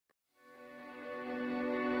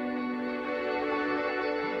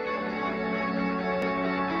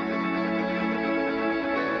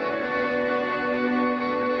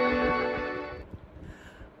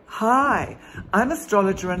Hi, I'm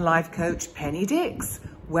astrologer and life coach Penny Dix.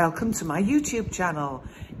 Welcome to my YouTube channel.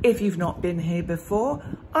 If you've not been here before,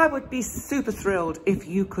 I would be super thrilled if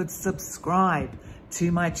you could subscribe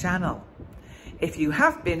to my channel. If you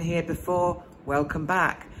have been here before, welcome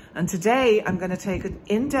back. And today I'm going to take an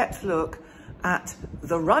in-depth look at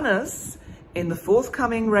the runners in the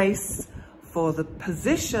forthcoming race for the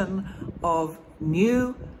position of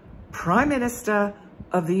new Prime Minister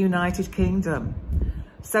of the United Kingdom.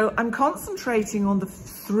 So I'm concentrating on the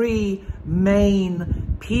three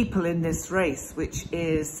main people in this race, which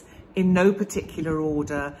is, in no particular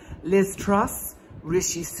order, Liz Truss,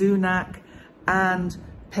 Rishi Sunak, and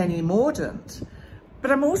Penny Mordaunt.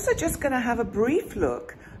 But I'm also just going to have a brief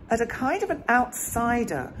look at a kind of an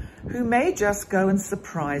outsider who may just go and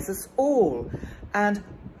surprise us all. And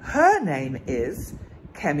her name is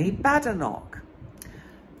Kemi Badenoch.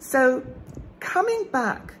 So coming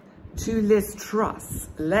back to Liz Truss,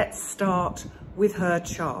 let's start with her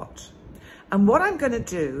chart. And what I'm going to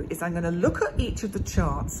do is I'm going to look at each of the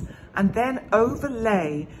charts and then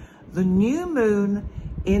overlay the new moon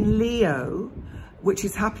in Leo, which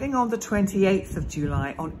is happening on the 28th of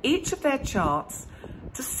July, on each of their charts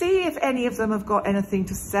to see if any of them have got anything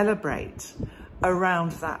to celebrate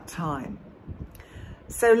around that time.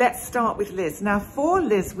 So let's start with Liz. Now for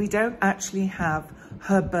Liz, we don't actually have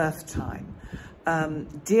her birth time.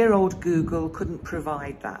 Dear old Google couldn't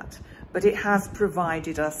provide that, but it has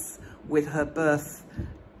provided us with her birth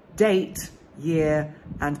date, year,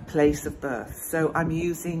 and place of birth. So I'm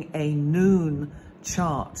using a noon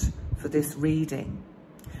chart for this reading.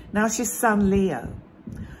 Now she's Sun Leo.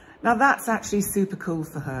 Now that's actually super cool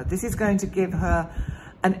for her. This is going to give her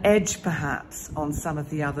an edge perhaps on some of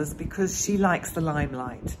the others because she likes the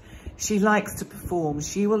limelight. She likes to perform.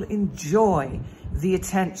 She will enjoy the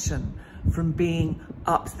attention from being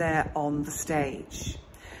up there on the stage.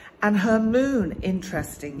 And her moon,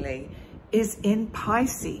 interestingly, is in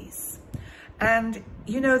Pisces. And,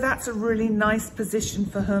 you know, that's a really nice position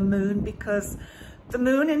for her moon because the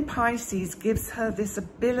moon in Pisces gives her this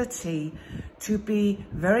ability to be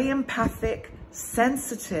very empathic,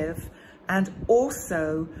 sensitive, and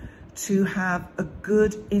also to have a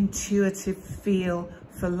good intuitive feel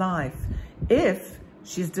for life if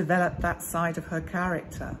she's developed that side of her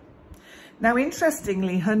character. Now,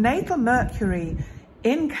 interestingly, her natal Mercury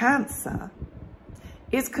in Cancer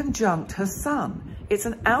is conjunct her sun. It's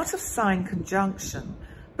an out-of-sign conjunction,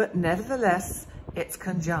 but nevertheless, it's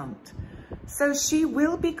conjunct. So she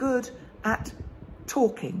will be good at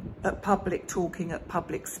talking, at public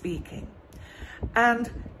speaking. And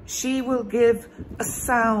she will give a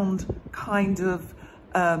sound kind of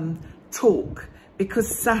talk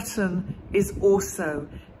because Saturn is also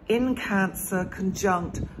in Cancer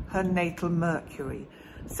conjunct her natal Mercury.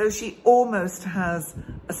 So she almost has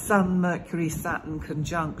a Sun, Mercury, Saturn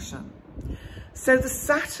conjunction. So the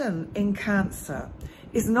Saturn in Cancer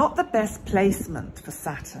is not the best placement for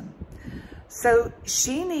Saturn. So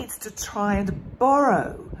she needs to try and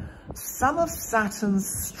borrow some of Saturn's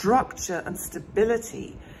structure and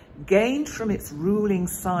stability gained from its ruling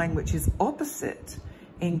sign, which is opposite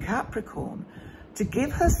in Capricorn, to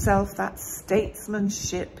give herself that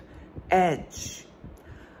statesmanship edge.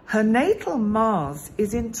 Her natal Mars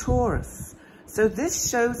is in Taurus, so this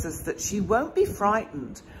shows us that she won't be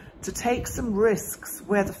frightened to take some risks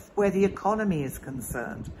where the economy is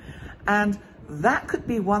concerned. And that could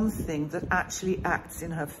be one thing that actually acts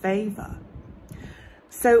in her favor.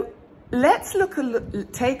 So let's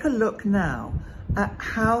take a look now at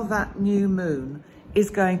how that new moon is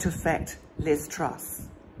going to affect Liz Truss.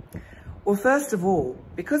 Well, first of all,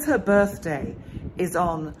 because her birthday is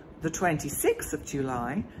on the 26th of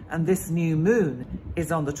July, and this new moon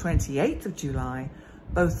is on the 28th of July,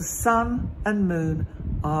 both the sun and moon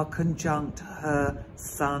are conjunct her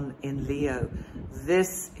sun in Leo.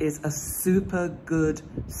 This is a super good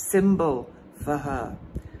symbol for her.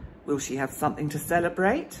 Will she have something to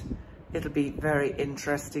celebrate? It'll be very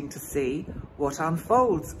interesting to see what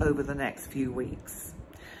unfolds over the next few weeks.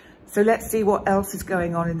 So let's see what else is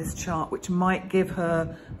going on in this chart, which might give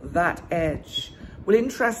her that edge. Well,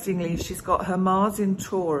 interestingly, she's got her Mars in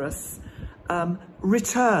Taurus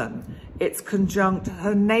return. It's conjunct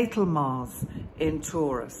her natal Mars in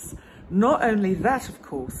Taurus. Not only that, of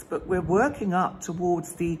course, but we're working up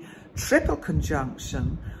towards the triple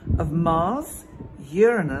conjunction of Mars,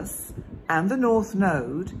 Uranus, and the North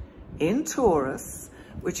Node in Taurus,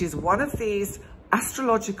 which is one of these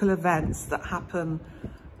astrological events that happen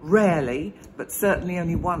rarely, but certainly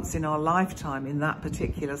only once in our lifetime in that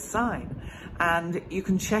particular sign. And you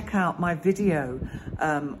can check out my video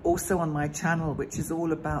also on my channel, which is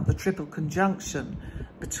all about the triple conjunction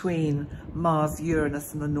between Mars,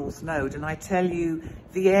 Uranus and the North Node, and I tell you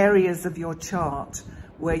the areas of your chart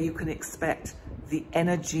where you can expect the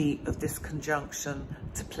energy of this conjunction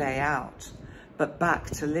to play out. But back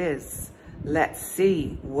to Liz. Let's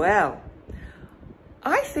see. Well,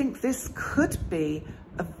 I think this could be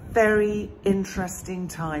a very interesting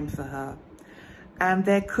time for her. And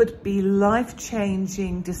there could be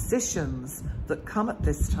life-changing decisions that come at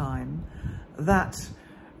this time that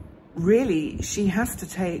really she has to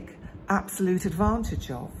take absolute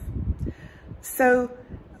advantage of. So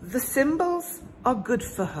the symbols are good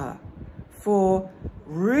for her, for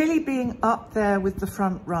really being up there with the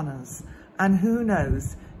front runners. And who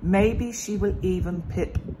knows, maybe she will even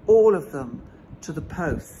pip all of them to the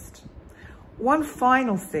post. One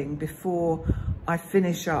final thing before I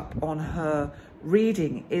finish up on her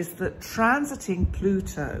reading is that transiting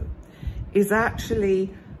Pluto is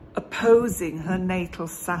actually opposing her natal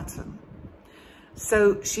Saturn.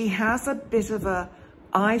 So she has a bit of a,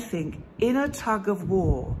 I think, inner tug of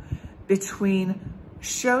war between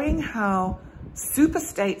showing how super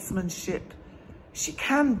statesmanship she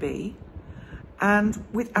can be and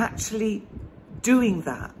with actually doing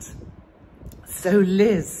that. So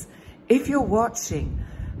Liz, if you're watching,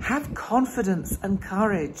 have confidence and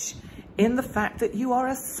courage in the fact that you are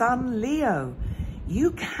a Sun Leo.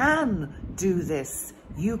 You can do this.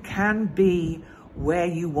 You can be where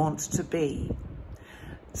you want to be.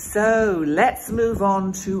 So let's move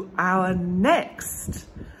on to our next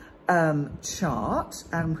chart.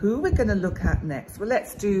 And who we're going to look at next? Well,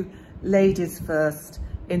 let's do ladies first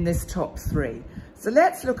in this top three. So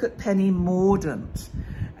let's look at Penny Mordaunt.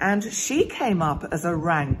 And she came up as a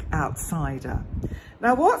rank outsider.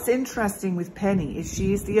 Now, what's interesting with Penny is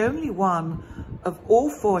she is the only one of all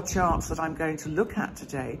four charts that I'm going to look at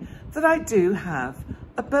today that I do have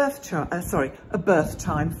a birth chart, a birth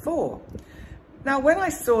time for. Now, when I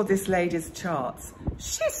saw this lady's charts,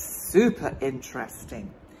 she's super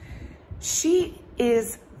interesting. She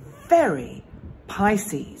is very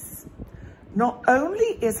Pisces. Not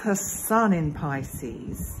only is her sun in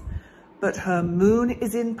Pisces, but her moon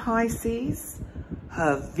is in Pisces,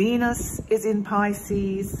 her Venus is in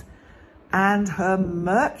Pisces, and her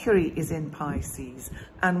Mercury is in Pisces.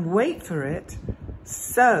 And wait for it,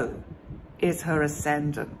 so is her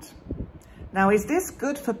ascendant. Now, is this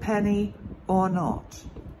good for Penny or not?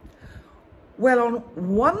 Well, on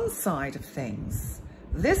one side of things,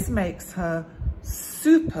 this makes her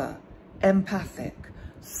super empathic,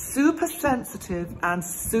 super sensitive, and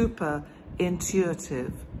super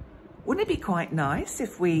intuitive. Wouldn't it be quite nice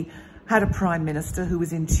if we had a Prime Minister who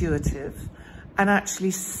was intuitive and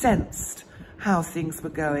actually sensed how things were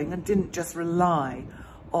going and didn't just rely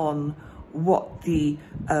on what the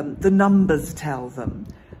numbers tell them?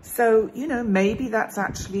 So, you know, maybe that's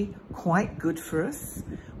actually quite good for us.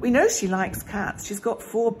 We know she likes cats. She's got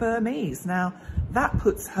 4 Burmese. Now, that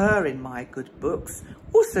puts her in my good books.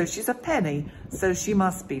 Also, she's a Penny, so she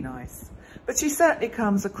must be nice. But she certainly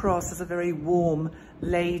comes across as a very warm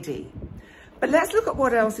lady. But let's look at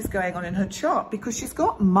what else is going on in her chart, because she's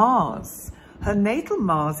got Mars, her natal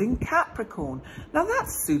Mars in Capricorn. Now,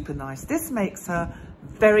 that's super nice. This makes her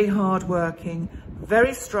very hardworking,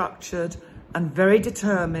 very structured, and very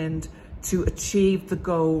determined to achieve the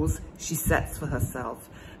goals she sets for herself.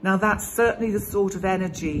 Now, that's certainly the sort of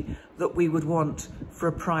energy that we would want for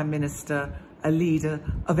a Prime Minister, a leader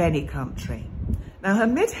of any country. Now, her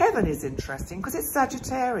midheaven is interesting because it's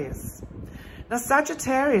Sagittarius. Now,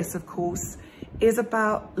 Sagittarius, of course, is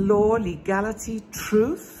about law, legality,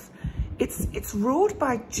 truth. It's ruled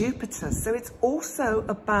by Jupiter, so it's also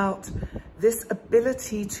about this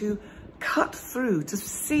ability to cut through, to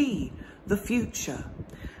see the future.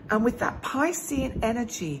 And with that Piscean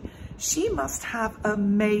energy, she must have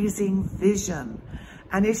amazing vision.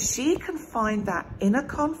 And if she can find that inner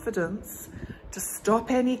confidence to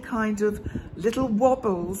stop any kind of little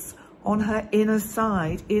wobbles on her inner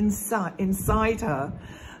side, inside her,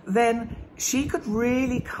 then she could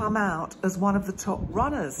really come out as one of the top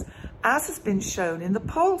runners, as has been shown in the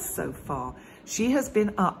polls so far. She has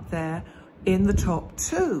been up there in the top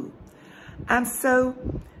 2. And so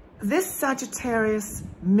this Sagittarius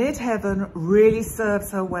midheaven really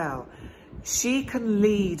serves her well. She can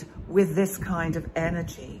lead with this kind of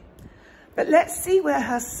energy. But let's see where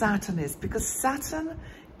her Saturn is, because Saturn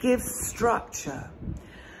gives structure.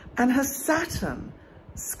 And her Saturn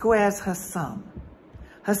squares her Sun.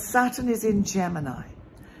 Her Saturn is in Gemini.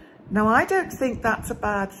 Now, I don't think that's a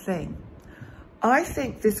bad thing. I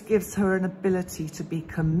think this gives her an ability to be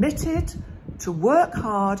committed, to work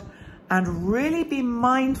hard, and really be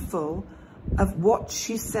mindful of what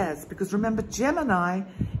she says. Because remember, Gemini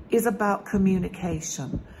is about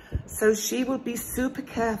communication. So she will be super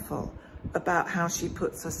careful about how she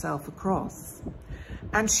puts herself across.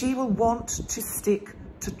 And she will want to stick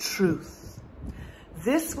to truth.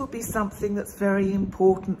 This will be something that's very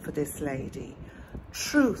important for this lady.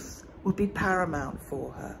 Truth will be paramount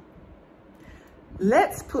for her.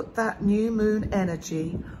 Let's put that new moon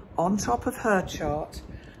energy on top of her chart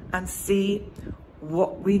and see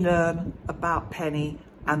what we learn about Penny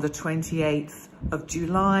and the 28th of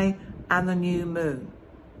July and the new moon.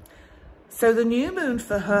 So the new moon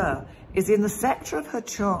for her is in the sector of her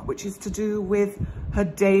chart which is to do with her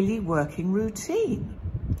daily working routine.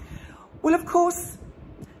 Well, of course,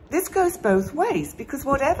 this goes both ways, because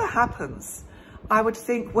whatever happens, I would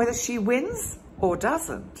think whether she wins or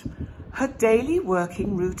doesn't, her daily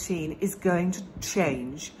working routine is going to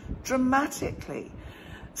change dramatically.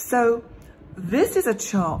 So this is a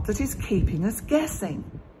chart that is keeping us guessing.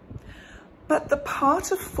 But the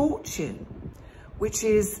part of fortune, which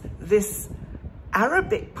is this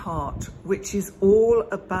Arabic part, which is all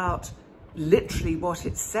about literally what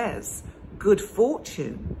it says, good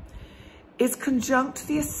fortune, is conjunct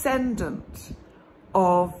the ascendant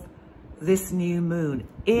of this new moon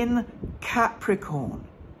in Capricorn.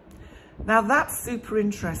 Now that's super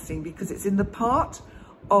interesting because it's in the part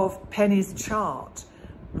of Penny's chart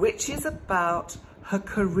which is about her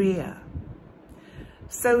career.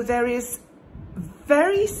 So there is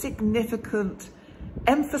very significant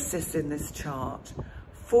emphasis in this chart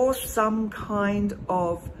for some kind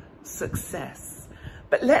of success.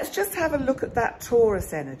 But let's just have a look at that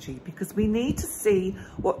Taurus energy, because we need to see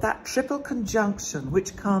what that triple conjunction,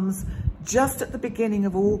 which comes just at the beginning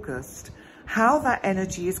of August, how that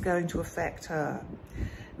energy is going to affect her.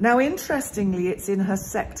 Now, interestingly, it's in her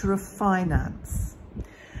sector of finance.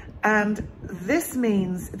 And this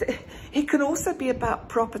means that it can also be about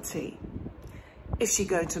property. Is she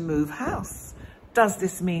going to move house? Does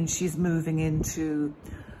this mean she's moving into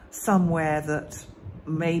somewhere that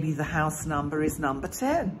maybe the house number is number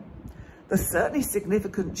 10? There's certainly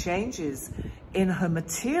significant changes in her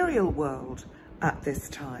material world at this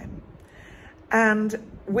time. And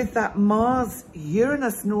with that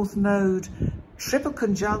Mars-Uranus North Node triple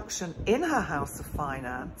conjunction in her house of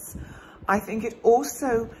finance, I think it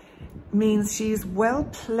also means she is well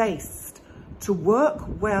placed to work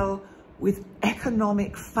well with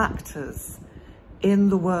economic factors in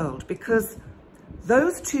the world, because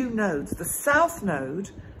those two nodes, the South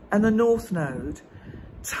Node and the North Node,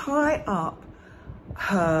 tie up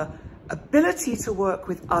her ability to work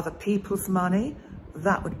with other people's money.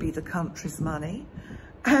 That would be the country's money.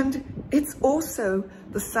 And it's also,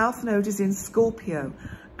 the South Node is in Scorpio,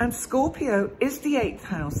 and Scorpio is the 8th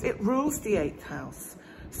house. It rules the 8th house.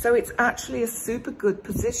 So it's actually a super good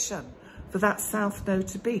position for that South Node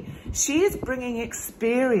to be. She is bringing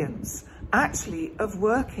experience, actually, of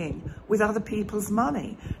working with other people's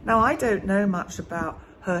money. Now, I don't know much about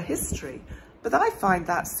her history, but I find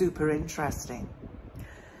that super interesting.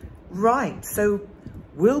 Right, so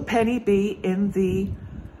will Penny be in the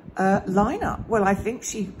lineup? Well, I think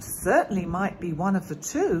she certainly might be one of the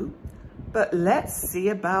two, but let's see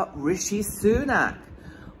about Rishi Sunak.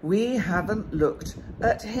 We haven't looked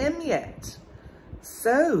at him yet.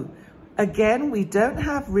 So, again, we don't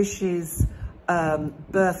have Rishi's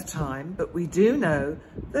birth time, but we do know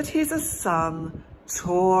that he's a Sun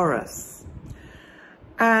Taurus.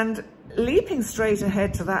 And leaping straight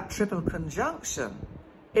ahead to that triple conjunction,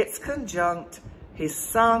 it's conjunct his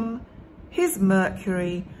Sun, his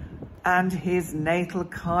Mercury, and his natal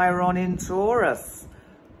Chiron in Taurus.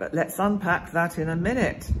 But let's unpack that in a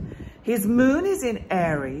minute. His moon is in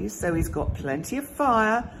Aries, so he's got plenty of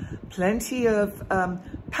fire, plenty of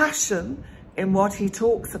passion in what he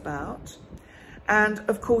talks about. And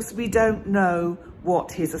of course, we don't know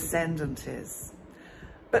what his ascendant is.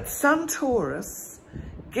 But Sun Taurus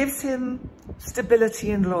gives him stability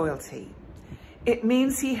and loyalty. It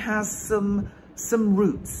means he has some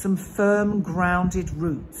roots, some firm, grounded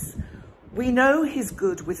roots. We know he's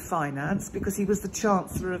good with finance because he was the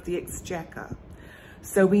Chancellor of the Exchequer.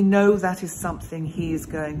 So we know that is something he is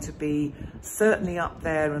going to be certainly up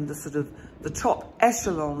there in the sort of the top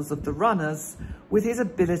echelons of the runners, with his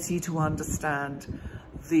ability to understand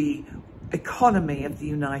the economy of the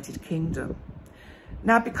United Kingdom.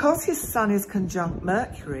 Now, because his Sun is conjunct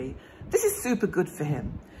Mercury, this is super good for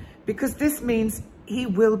him, because this means he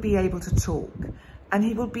will be able to talk, and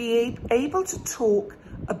he will be able to talk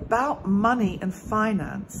about money and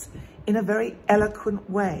finance in a very eloquent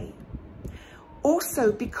way.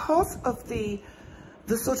 Also, because of the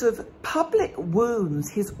sort of public wounds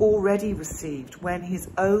he's already received when his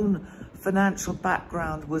own financial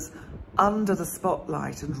background was under the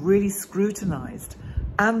spotlight and really scrutinized,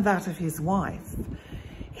 and that of his wife,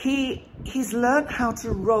 he's learned how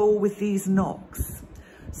to roll with these knocks.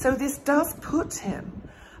 So this does put him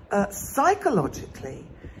psychologically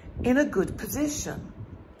in a good position.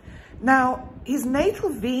 Now, his natal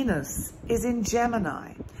Venus is in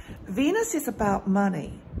Gemini. Venus is about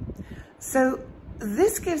money. So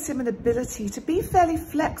this gives him an ability to be fairly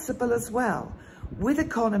flexible as well with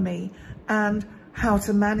economy and how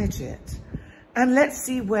to manage it. And let's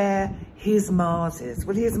see where his Mars is.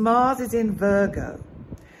 Well, his Mars is in Virgo.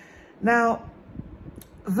 Now,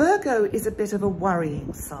 Virgo is a bit of a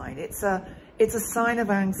worrying sign. It's a sign of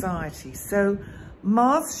anxiety. So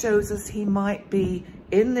Mars shows us he might be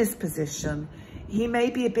in this position. He may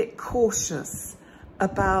be a bit cautious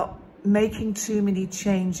about making too many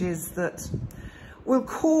changes that will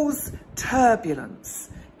cause turbulence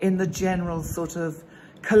in the general sort of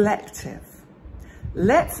collective.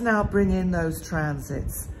 Let's now bring in those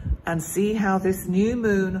transits and see how this new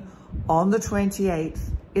moon on the 28th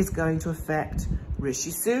is going to affect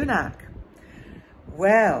Rishi Sunak.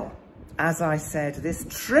 Well, as I said, this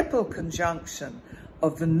triple conjunction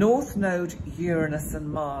of the North Node, Uranus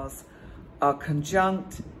and Mars are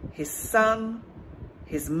conjunct his Sun,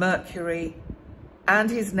 his Mercury, and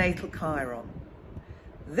his natal Chiron.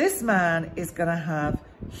 This man is going to have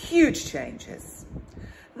huge changes.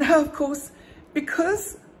 Now, of course,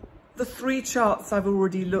 because the 3 charts I've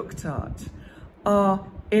already looked at are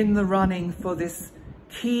in the running for this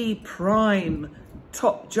key prime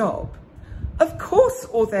top job, of course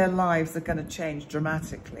all their lives are going to change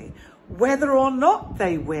dramatically, whether or not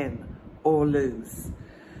they win or lose.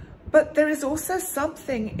 But there is also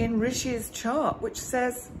something in Rishi's chart which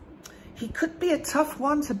says he could be a tough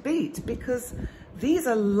one to beat, because these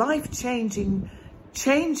are life-changing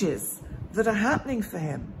changes that are happening for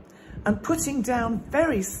him and putting down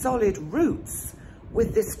very solid roots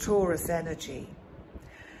with this Taurus energy.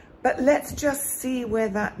 But let's just see where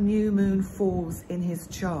that new moon falls in his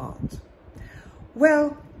chart.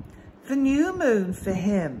 Well, the new moon for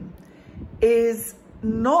him is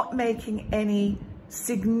not making any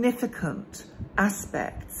significant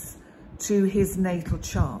aspects to his natal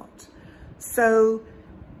chart. So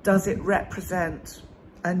does it represent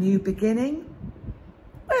a new beginning?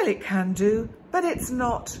 Well, it can do, but it's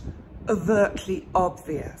not overtly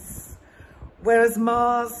obvious. Whereas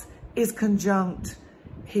Mars is conjunct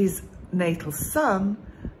his natal Sun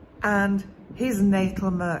and his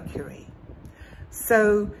natal Mercury.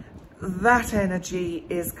 So that energy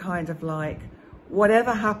is kind of like,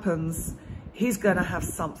 whatever happens, he's going to have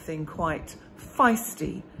something quite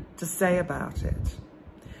feisty to say about it.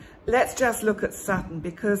 Let's just look at Saturn,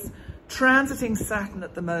 because transiting Saturn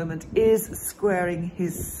at the moment is squaring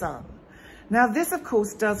his Sun. Now, this, of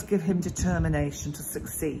course, does give him determination to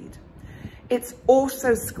succeed. It's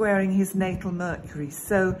also squaring his natal Mercury,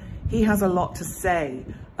 so he has a lot to say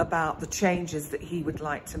about the changes that he would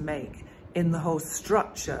like to make in the whole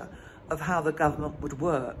structure of how the government would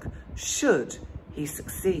work, should he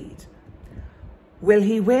succeed. Will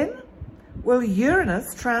he win? Well,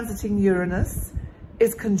 Uranus, transiting Uranus,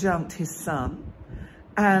 is conjunct his Sun,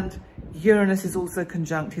 and Uranus is also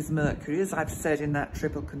conjunct his Mercury, as I've said in that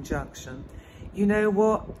triple conjunction. You know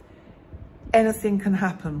what? Anything can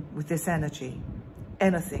happen with this energy.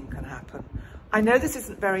 Anything can happen. I know this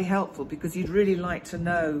isn't very helpful, because you'd really like to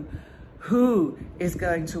know who is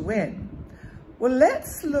going to win. Well,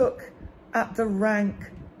 let's look at the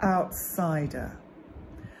rank outsider.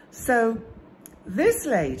 So this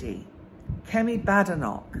lady, Kemi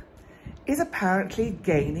Badenoch, is apparently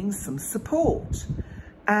gaining some support.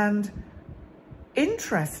 And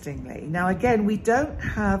interestingly, now again, we don't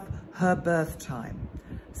have her birth time,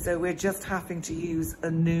 so we're just having to use a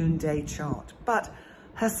noonday chart, but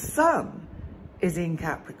her Sun is in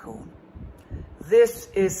Capricorn. This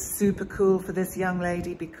is super cool for this young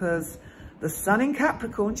lady, because the Sun in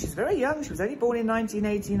Capricorn, she's very young, she was only born in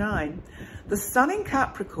 1989. The Sun in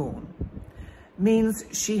Capricorn means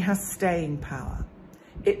she has staying power.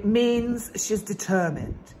 It means she's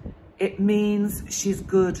determined. It means she's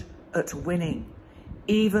good at winning,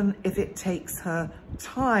 even if it takes her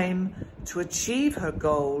time to achieve her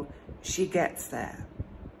goal, she gets there.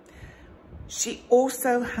 She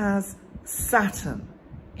also has Saturn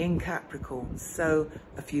in Capricorn. So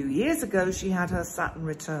a few years ago, she had her Saturn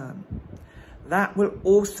return. That will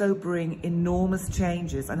also bring enormous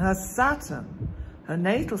changes. And her Saturn, her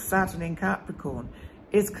natal Saturn in Capricorn,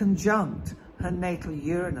 is conjunct her natal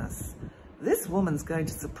Uranus. This woman's going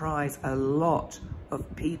to surprise a lot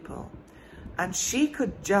of people. And she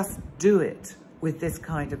could just do it with this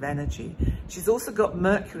kind of energy. She's also got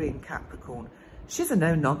Mercury in Capricorn. she's a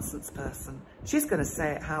no-nonsense person. She's going to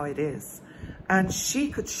say it how it is. And she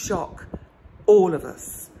could shock all of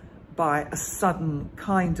us by a sudden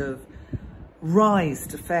kind of rise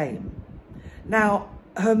to fame. Now,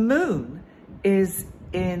 her moon is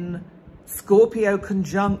in Scorpio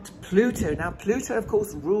conjunct Pluto. Now, Pluto, of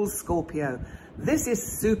course, rules Scorpio. This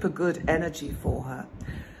is super good energy for her.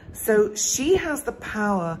 So she has the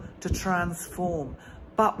power to transform,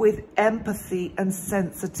 but with empathy and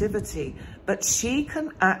sensitivity. But she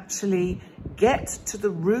can actually get to the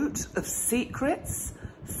root of secrets,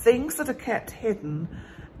 things that are kept hidden,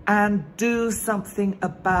 and do something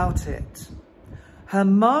about it. Her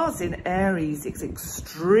Mars in Aries is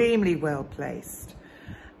extremely well placed.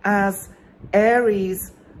 As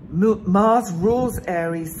Aries, Mars rules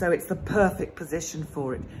Aries, so it's the perfect position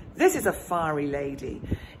for it. This is a fiery lady.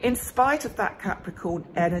 In spite of that Capricorn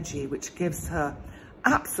energy, which gives her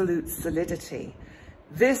absolute solidity,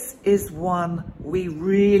 this is one we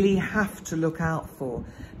really have to look out for.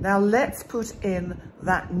 Now let's put in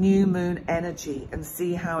that new moon energy and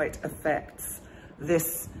see how it affects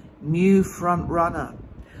this new front runner.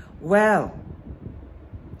 Well,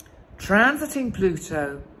 transiting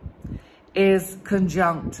Pluto is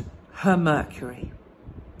conjunct her Mercury.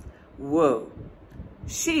 Whoa,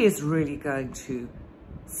 she is really going to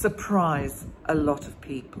surprise a lot of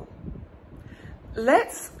people.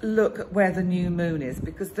 Let's look at where the new moon is,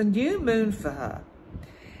 because the new moon for her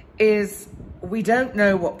is, we don't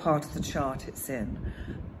know what part of the chart it's in,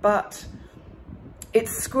 but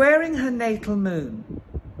it's squaring her natal moon.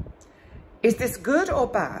 Is this good or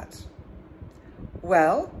bad?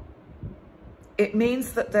 Well, it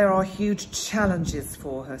means that there are huge challenges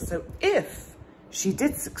for her. So if she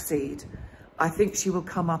did succeed, I think she will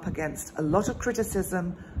come up against a lot of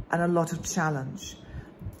criticism and a lot of challenge.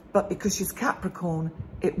 But because she's Capricorn,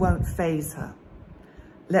 it won't faze her.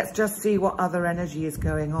 Let's just see what other energy is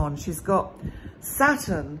going on. She's got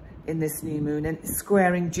Saturn in this new moon and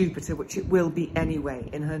squaring Jupiter, which it will be anyway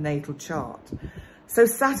in her natal chart. So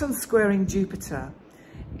Saturn squaring Jupiter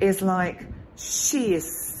is like, she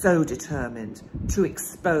is so determined to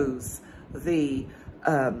expose the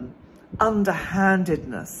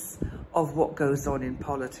underhandedness of what goes on in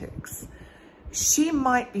politics. She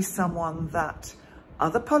might be someone that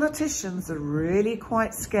other politicians are really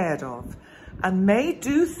quite scared of and may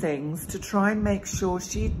do things to try and make sure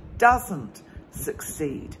she doesn't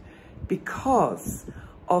succeed because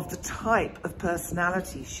of the type of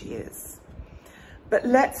personality she is. But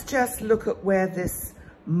let's just look at where this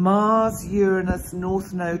Mars-Uranus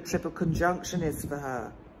North Node triple conjunction is for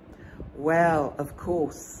her. Well, of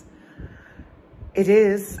course, it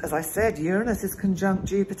is, as I said, Uranus is conjunct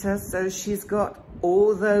Jupiter, so she's got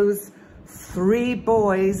all those three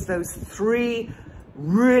boys, those three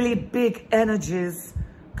really big energies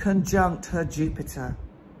conjunct her Jupiter.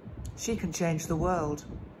 She can change the world.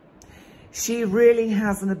 She really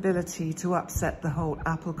has an ability to upset the whole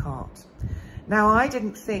apple cart. Now, I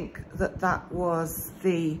didn't think that that was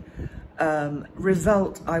the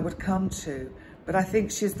result I would come to, but I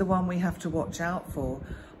think she's the one we have to watch out for.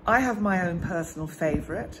 I have my own personal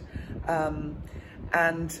favourite,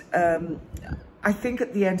 I think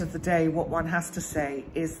at the end of the day, what one has to say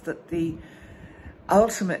is that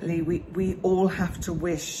ultimately we all have to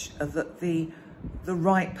wish that the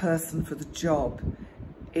right person for the job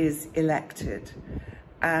is elected.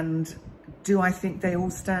 And do I think they all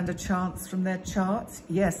stand a chance from their charts?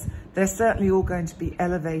 Yes, they're certainly all going to be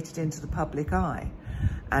elevated into the public eye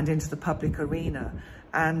and into the public arena.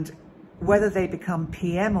 And whether they become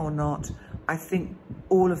PM or not, I think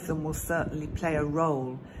all of them will certainly play a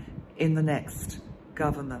role in the next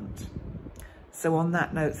government. So on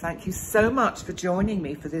that note, thank you so much for joining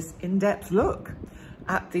me for this in-depth look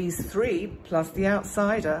at these three, plus the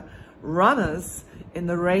outsider, runners in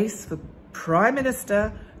the race for Prime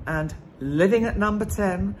Minister and living at number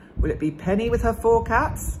 10. Will it be Penny with her 4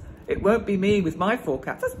 cats? It won't be me with my 4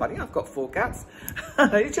 cats. That's funny, I've got 4 cats.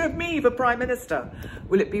 It showed me for Prime Minister.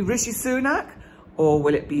 Will it be Rishi Sunak? Or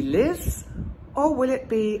will it be Liz? Or will it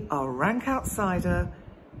be our rank outsider,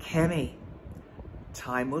 Kemi?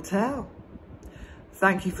 Time will tell.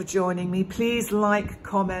 Thank you for joining me. Please like,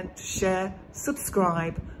 comment, share,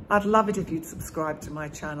 subscribe. I'd love it if you'd subscribe to my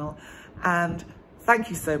channel. And thank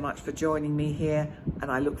you so much for joining me here. And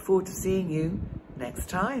I look forward to seeing you next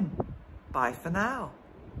time. Bye for now.